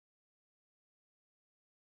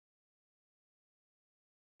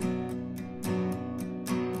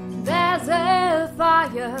There's a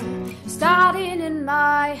fire starting in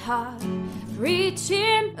my heart,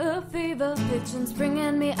 reaching a fever pitch and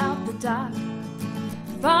bringing me out the dark.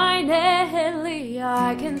 Finally,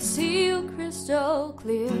 I can see you crystal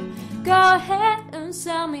clear. Go ahead and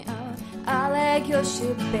sell me out, I'll let your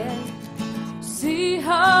ship bear. See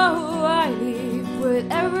how I live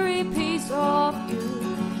with every piece of you.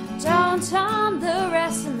 Don't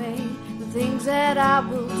underestimate the things that I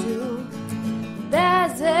will do.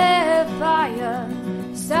 There's a fire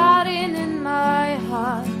starting in my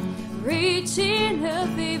heart, reaching a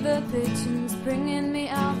fever pitch and bringing me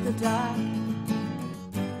out the dark.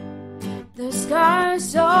 The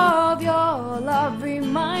scars of your love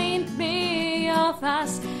remind me of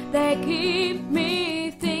us. They keep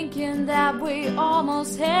me thinking that we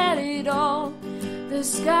almost had it all. The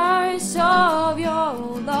scars of your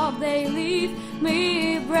love, they leave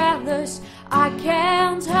me breathless. I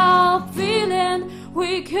can't help feeling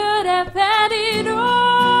we could have had it all.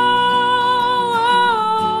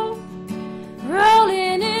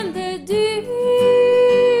 Rolling in the deep,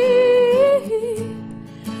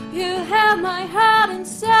 you have my heart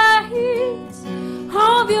inside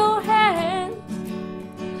of your hand,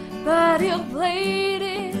 but you played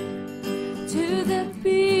it to the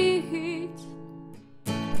beat.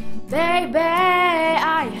 Baby,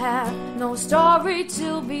 I have no story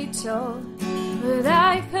to be told, but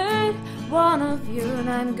I've heard one of you and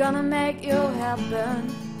I'm gonna make you happen.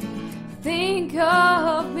 Think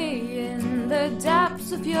of me in the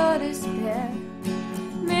depths of your despair,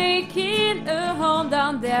 making a home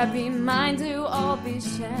down there, be mine to all be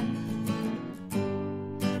shared.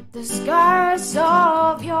 The scars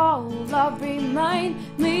of your love remind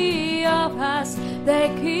me of us. They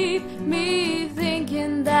keep me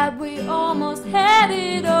thinking that we almost had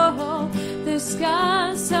it all. The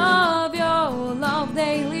scars of your love,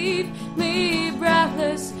 they leave me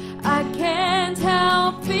breathless. I can't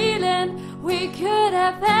help feeling we could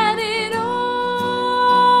have had it all.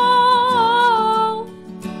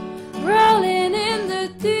 Rolling in the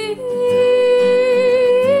deep,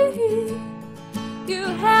 you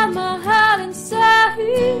had my heart inside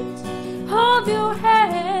of your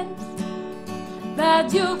hand,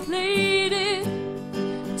 but you played it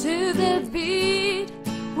to the beat.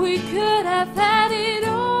 We could have had it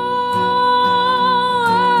all.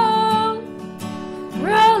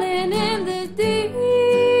 Rolling in the deep,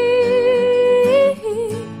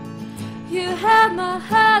 you had my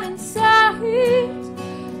heart inside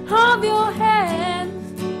of your hand,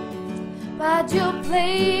 but you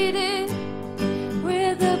played it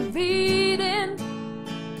with a beating.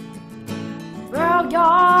 Broke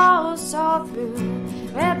your soul through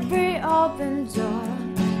every open door,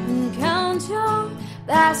 and count your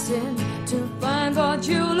blessing to find what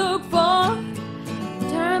you look for.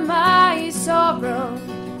 Turn my sorrow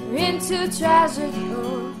into treasure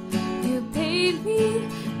gold. You paid me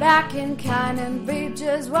back in kind and reap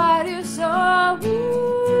just what you saw.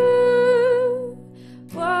 Ooh,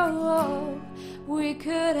 whoa, whoa. We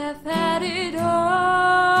could have had it all.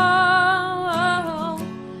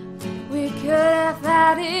 We could have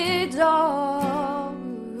had it all.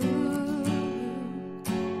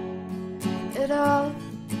 It all,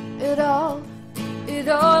 it all, it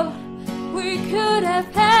all. We could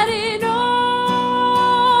have had it all.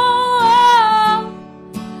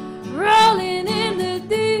 Rolling in the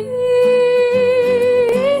deep,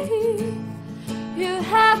 you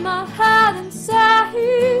had my heart inside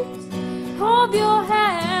of your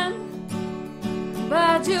hand,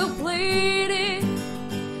 but you played it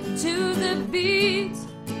to the beat.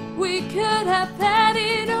 We could have had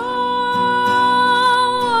it all.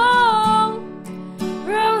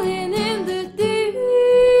 Rolling in the deep,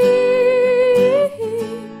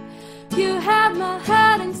 you had my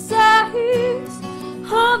heart inside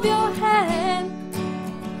of your hand,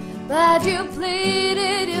 but you played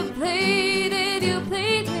it, you played it, you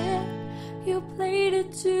played it, you played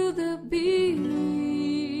it to the beat.